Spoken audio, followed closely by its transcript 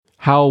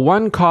How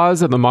one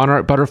cause of the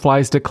monarch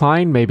butterfly's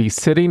decline may be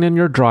sitting in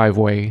your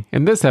driveway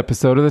in this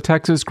episode of the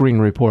Texas Green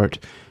Report,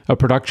 a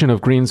production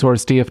of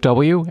GreenSource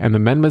DFW and the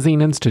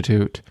Menmazine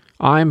Institute.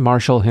 I'm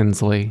Marshall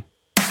Hensley.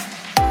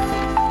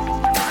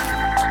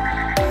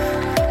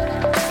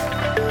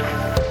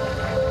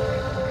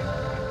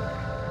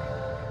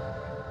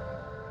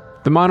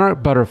 The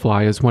monarch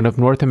butterfly is one of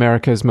North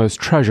America's most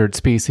treasured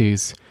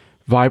species.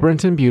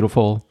 Vibrant and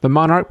beautiful, the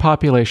monarch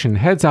population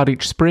heads out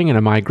each spring in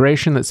a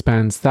migration that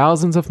spans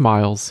thousands of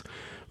miles,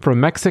 from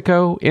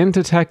Mexico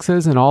into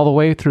Texas and all the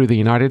way through the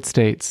United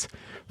States,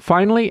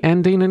 finally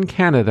ending in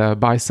Canada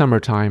by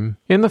summertime.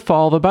 In the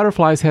fall, the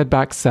butterflies head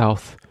back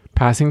south,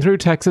 passing through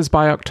Texas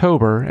by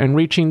October and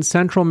reaching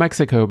central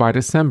Mexico by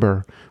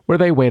December, where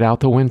they wait out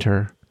the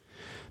winter.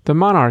 The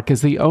monarch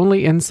is the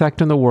only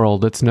insect in the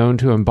world that's known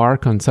to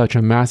embark on such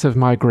a massive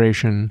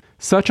migration.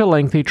 Such a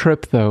lengthy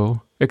trip,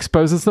 though,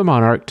 exposes the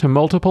monarch to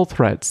multiple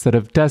threats that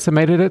have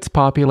decimated its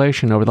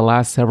population over the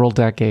last several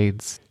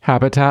decades.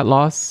 Habitat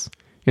loss,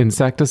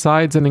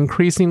 insecticides, and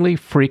increasingly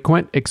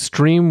frequent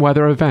extreme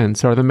weather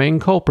events are the main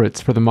culprits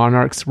for the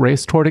monarch's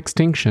race toward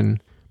extinction.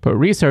 But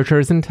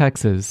researchers in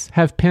Texas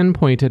have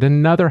pinpointed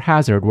another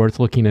hazard worth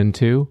looking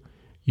into: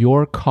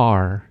 your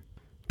car.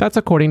 That's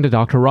according to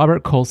Dr.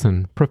 Robert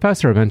Coulson,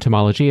 professor of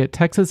entomology at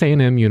Texas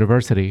A&M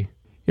University.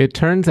 It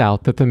turns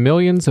out that the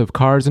millions of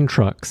cars and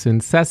trucks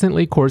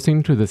incessantly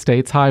coursing through the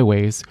state's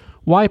highways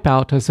wipe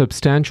out a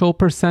substantial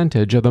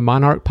percentage of the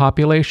monarch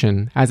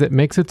population as it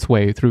makes its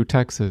way through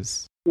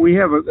Texas. We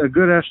have a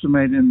good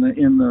estimate in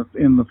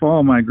the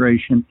fall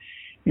migration,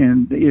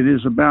 and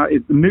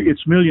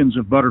it's millions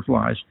of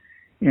butterflies,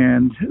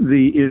 and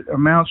it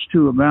amounts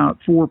to about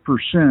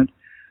 4%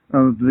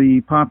 of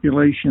the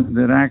population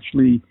that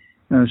actually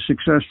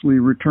successfully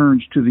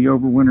returns to the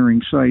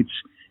overwintering sites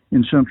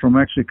in central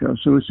Mexico.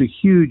 So it's a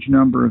huge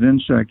number of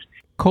insects.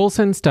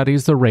 Coulson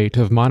studies the rate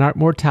of monarch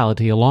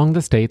mortality along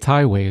the state's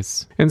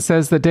highways and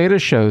says the data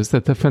shows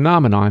that the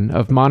phenomenon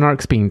of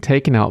monarchs being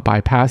taken out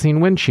by passing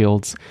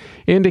windshields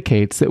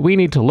indicates that we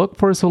need to look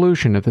for a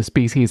solution if the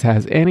species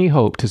has any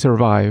hope to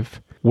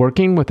survive.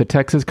 Working with the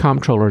Texas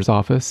Comptroller's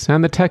Office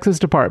and the Texas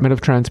Department of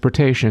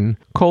Transportation,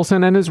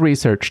 Coulson and his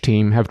research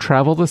team have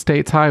traveled the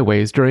state's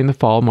highways during the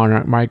fall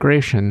monarch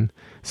migration,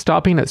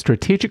 stopping at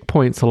strategic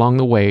points along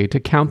the way to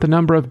count the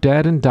number of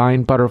dead and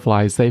dying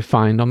butterflies they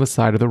find on the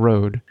side of the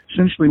road.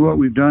 Essentially what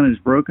we've done is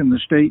broken the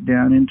state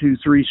down into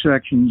three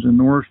sections, a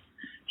north,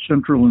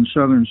 central, and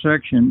southern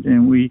section,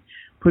 and we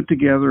put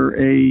together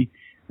a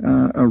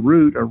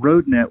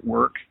road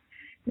network,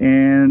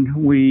 and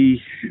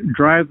we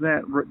drive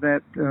that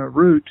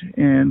route,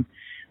 and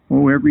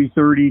every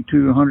 30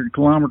 to 100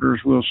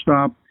 kilometers we'll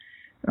stop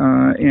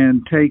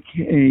and take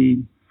a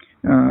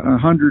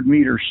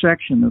 100-meter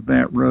section of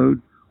that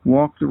road,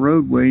 walk the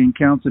roadway, and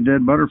count the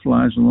dead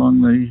butterflies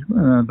along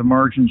the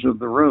margins of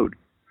the road,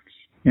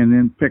 and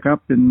then pick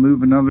up and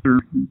move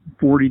another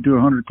 40 to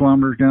 100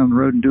 kilometers down the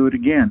road and do it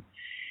again.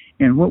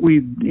 And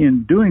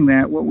in doing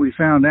that, what we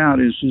found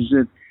out is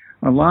that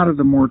a lot of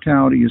the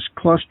mortality is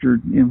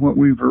clustered in what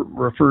we've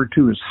referred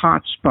to as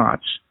hot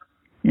spots.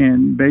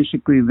 And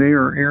basically they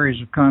are areas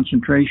of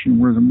concentration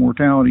where the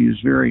mortality is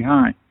very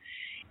high.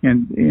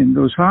 And in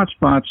those hot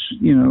spots,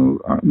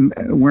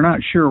 we're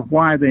not sure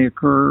why they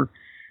occur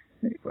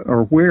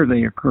or where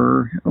they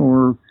occur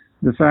or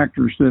the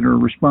factors that are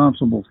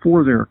responsible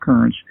for their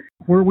occurrence.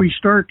 Where we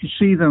start to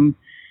see them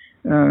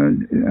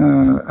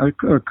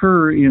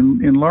occur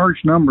in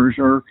large numbers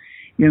are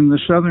in the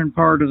southern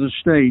part of the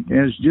state,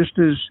 and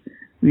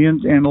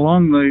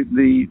along there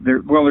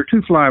are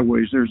two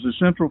flyways. There's the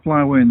central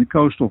flyway and the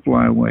coastal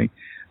flyway.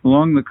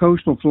 Along the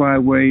coastal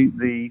flyway,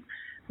 the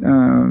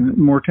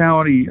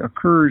mortality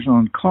occurs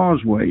on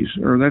causeways,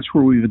 or that's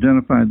where we've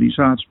identified these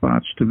hot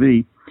spots to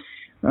be.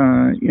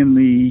 In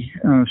the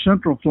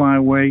central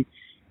flyway,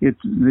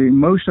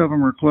 most of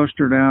them are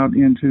clustered out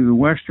into the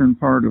western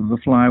part of the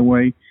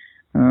flyway,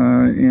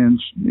 and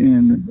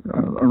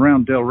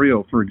around Del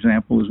Rio, for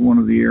example, is one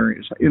of the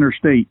areas.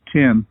 Interstate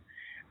 10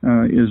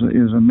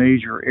 is a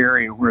major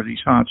area where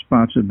these hot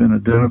spots have been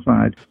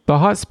identified. The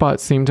hot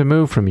spots seem to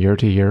move from year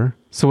to year,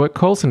 so what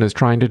Coulson is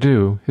trying to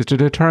do is to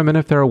determine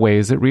if there are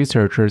ways that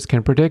researchers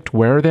can predict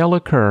where they'll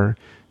occur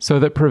so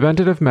that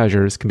preventative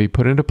measures can be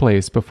put into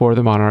place before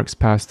the monarchs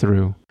pass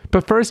through.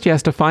 But first he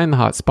has to find the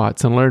hot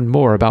spots and learn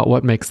more about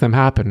what makes them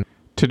happen.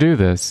 To do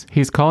this,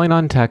 he's calling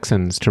on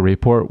Texans to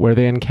report where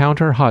they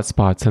encounter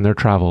hotspots in their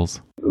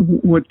travels.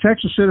 What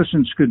Texas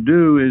citizens could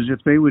do is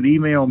if they would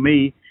email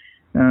me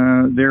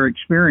their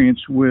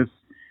experience with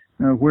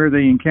where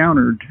they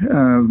encountered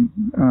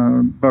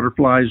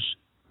butterflies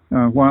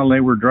while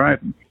they were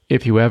driving.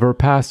 If you ever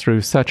pass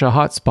through such a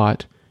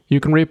hotspot, you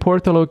can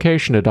report the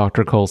location to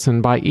Dr.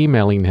 Coulson by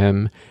emailing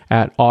him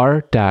at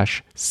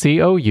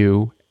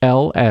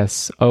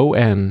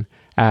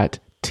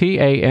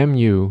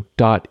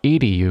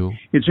r-coulson@tamu.edu.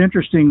 It's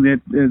interesting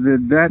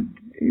that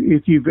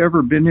if you've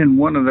ever been in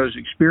one of those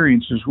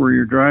experiences where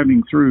you're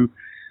driving through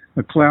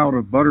a cloud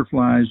of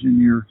butterflies and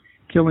you're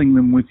killing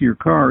them with your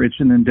car, it's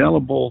an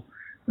indelible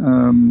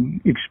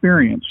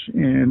experience,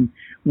 and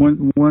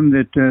one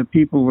that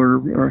people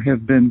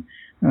have been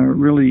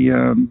really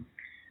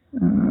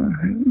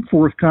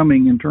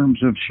forthcoming in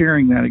terms of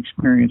sharing that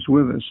experience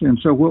with us. And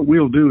so what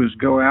we'll do is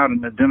go out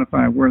and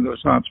identify where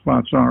those hot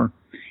spots are,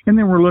 and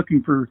then we're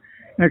looking for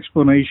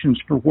explanations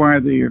for why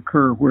they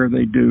occur where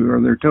they do.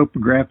 Are there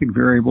topographic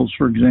variables,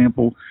 for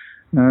example,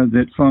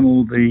 that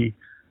funnel the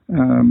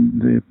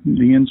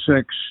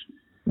insects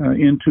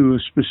into a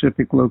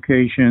specific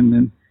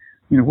location,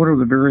 and what are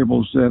the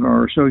variables that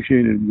are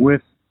associated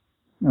with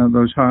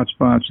those hot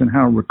spots, and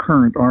how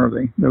recurrent are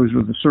they? Those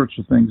are the sorts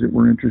of things that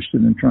we're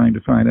interested in trying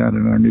to find out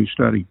in our new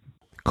study.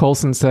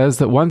 Colson says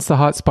that once the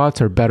hot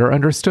spots are better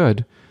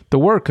understood, the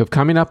work of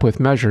coming up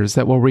with measures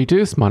that will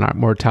reduce monarch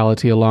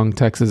mortality along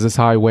Texas's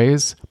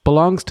highways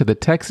belongs to the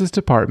Texas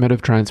Department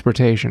of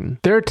Transportation.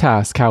 Their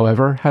task,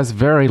 however, has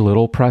very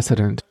little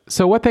precedent.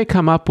 So what they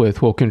come up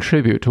with will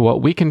contribute to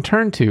what we can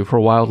turn to for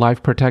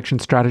wildlife protection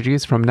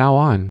strategies from now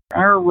on.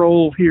 Our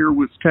role here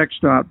with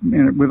TxDOT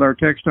and with our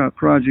TxDOT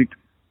project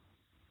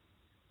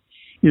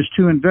is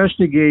to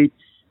investigate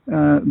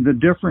the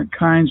different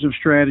kinds of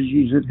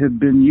strategies that have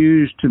been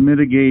used to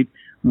mitigate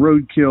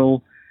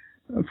roadkill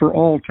for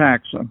all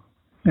taxa.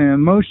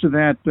 And most of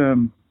that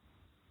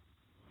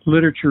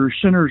literature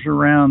centers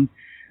around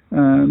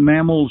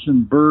mammals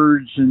and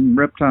birds and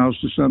reptiles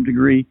to some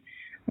degree,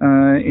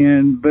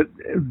 but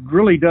it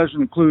really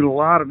doesn't include a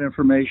lot of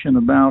information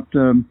about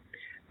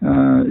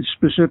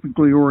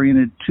specifically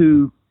oriented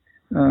to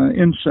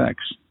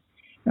insects.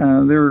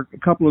 There are a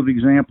couple of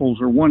examples,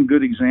 or one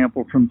good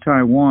example from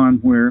Taiwan,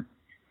 where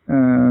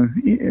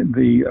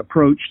the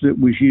approach that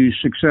was used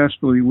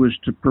successfully was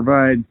to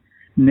provide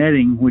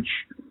netting, which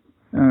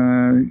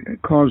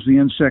caused the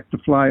insect to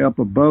fly up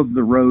above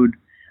the road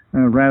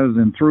rather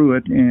than through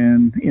it.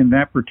 And in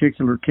that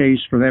particular case,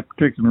 for that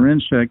particular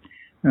insect,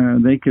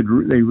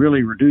 they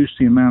really reduced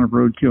the amount of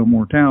roadkill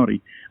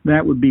mortality.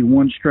 That would be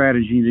one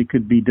strategy that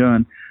could be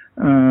done.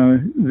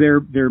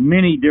 There are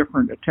many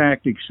different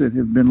tactics that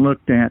have been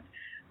looked at.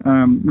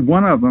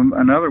 One of them,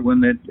 another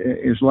one that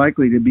is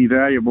likely to be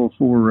valuable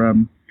for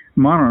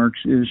monarchs,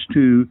 is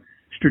to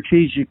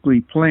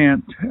strategically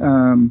plant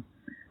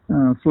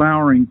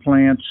flowering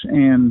plants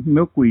and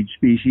milkweed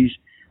species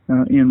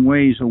in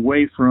ways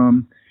away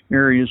from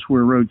areas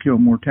where roadkill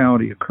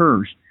mortality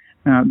occurs.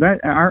 That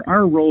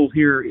our role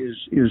here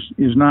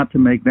is not to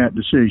make that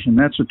decision.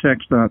 That's a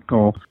TxDOT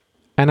call.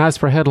 And as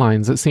for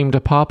headlines that seem to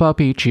pop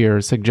up each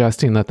year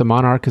suggesting that the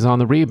monarch is on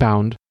the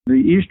rebound, the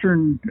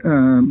eastern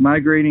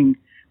migrating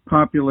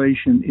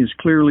population is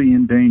clearly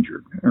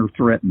endangered, or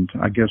threatened,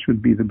 I guess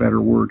would be the better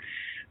word.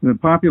 The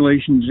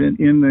populations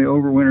in the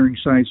overwintering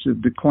sites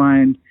have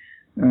declined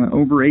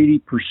over 80%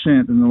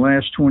 in the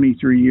last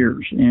 23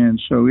 years, and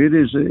so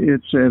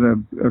it's at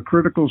a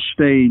critical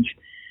stage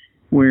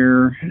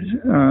where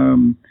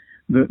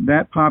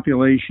that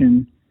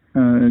population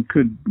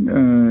could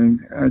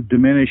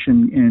diminish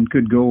and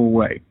could go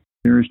away.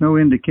 There is no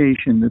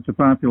indication that the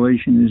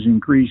population is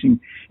increasing.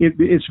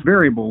 It's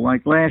variable.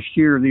 Like last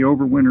year, the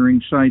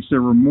overwintering sites,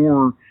 there were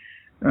more.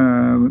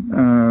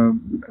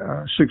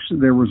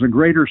 There was a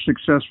greater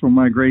successful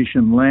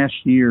migration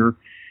last year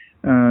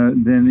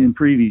than in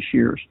previous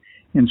years,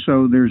 and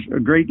so there's a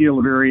great deal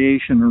of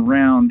variation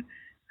around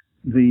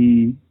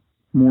the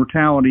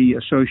mortality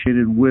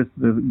associated with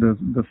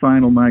the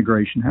final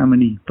migration. How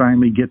many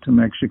finally get to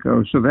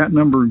Mexico? So that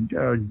number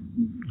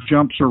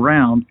jumps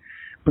around,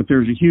 but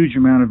there's a huge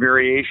amount of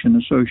variation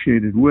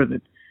associated with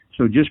it.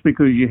 So just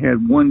because you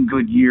had one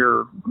good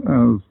year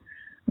or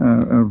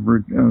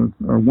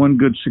one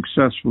good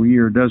successful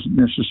year doesn't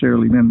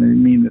necessarily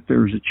mean that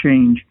there's a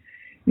change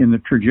in the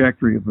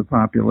trajectory of the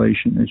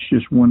population. It's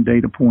just one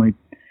data point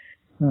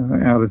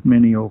out of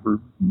many over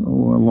a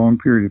long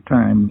period of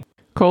time.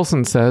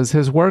 Colson says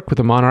his work with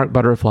the monarch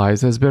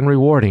butterflies has been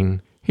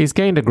rewarding. He's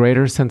gained a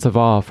greater sense of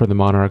awe for the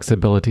monarch's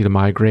ability to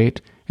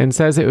migrate, and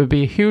says it would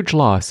be a huge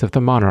loss if the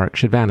monarch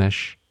should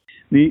vanish.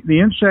 The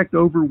insect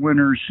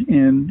overwinters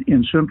in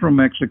central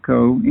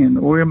Mexico in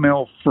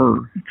oyamel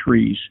fir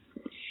trees.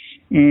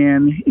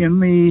 And in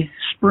the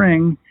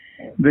spring,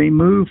 they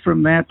move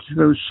from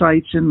those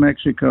sites in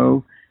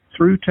Mexico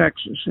through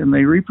Texas, and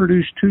they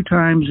reproduce 2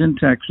 times in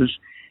Texas,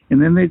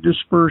 and then they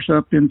disperse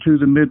up into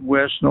the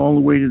Midwest and all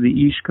the way to the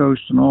East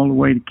Coast and all the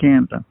way to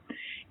Canada.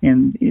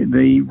 And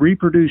they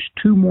reproduce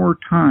 2 more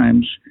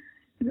times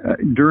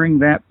during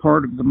that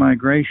part of the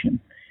migration.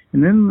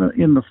 And then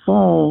in the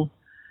fall,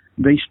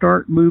 they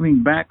start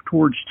moving back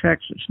towards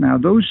Texas. Now,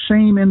 those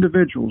same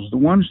individuals, the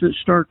ones that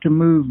start to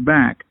move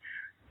back,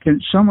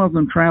 some of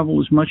them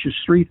travel as much as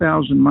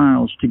 3,000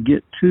 miles to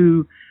get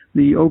to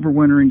the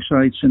overwintering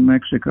sites in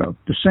Mexico.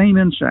 The same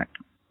insect.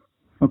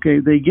 Okay,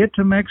 they get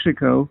to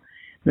Mexico,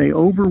 they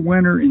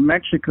overwinter in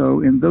Mexico,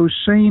 and those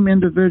same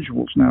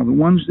individuals, now the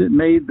ones that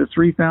made the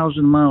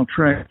 3,000-mile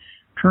trek,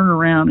 turn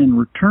around and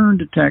return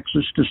to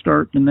Texas to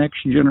start the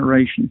next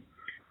generation.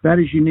 That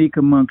is unique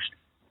amongst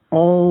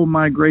all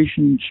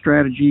migration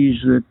strategies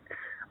that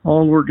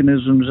all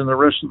organisms in the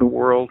rest of the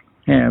world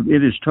have.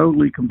 It is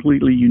totally,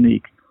 completely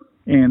unique.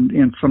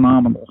 and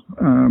phenomenal.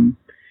 And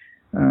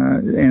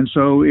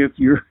so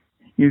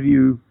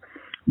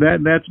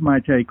that's my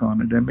take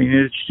on it. I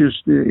mean,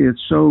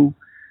 it's so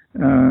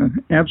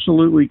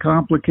absolutely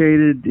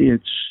complicated.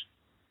 It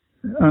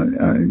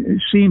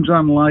seems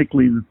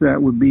unlikely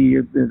that would be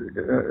a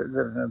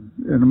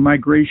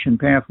migration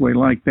pathway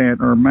like that,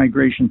 or a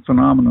migration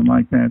phenomenon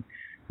like that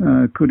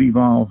could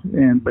evolve,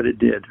 but it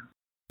did.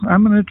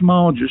 I'm an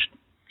entomologist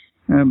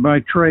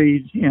by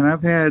trade, and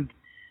I've had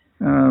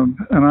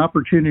an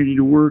opportunity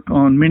to work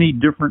on many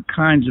different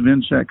kinds of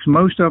insects.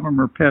 Most of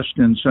them are pest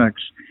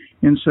insects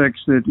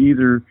that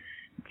either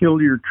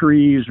kill your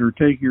trees or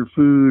take your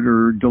food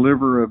or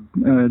deliver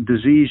a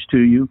disease to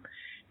you.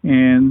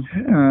 And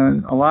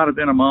a lot of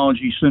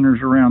entomology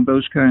centers around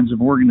those kinds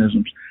of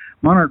organisms.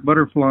 Monarch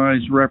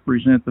butterflies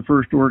represent the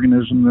first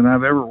organism that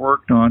I've ever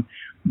worked on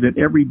that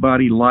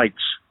everybody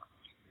likes.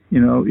 You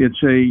know,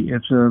 it's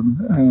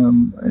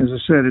as I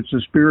said, it's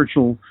a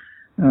spiritual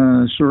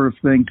sort of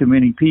thing to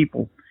many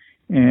people.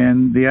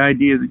 And the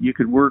idea that you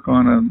could work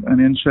on an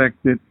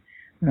insect that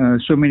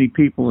so many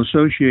people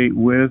associate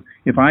with,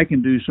 if I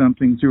can do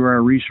something through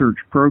our research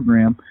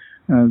program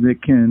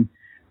that can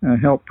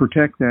help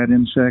protect that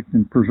insect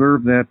and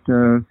preserve that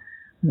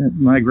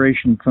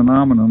migration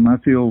phenomenon, I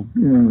feel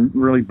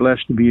really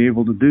blessed to be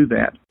able to do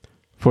that.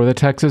 For the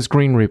Texas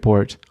Green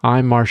Report,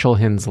 I'm Marshall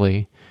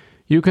Hensley.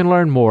 You can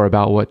learn more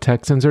about what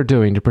Texans are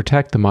doing to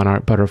protect the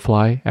monarch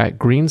butterfly at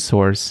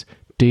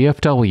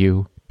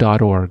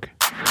greensourcedfw.org.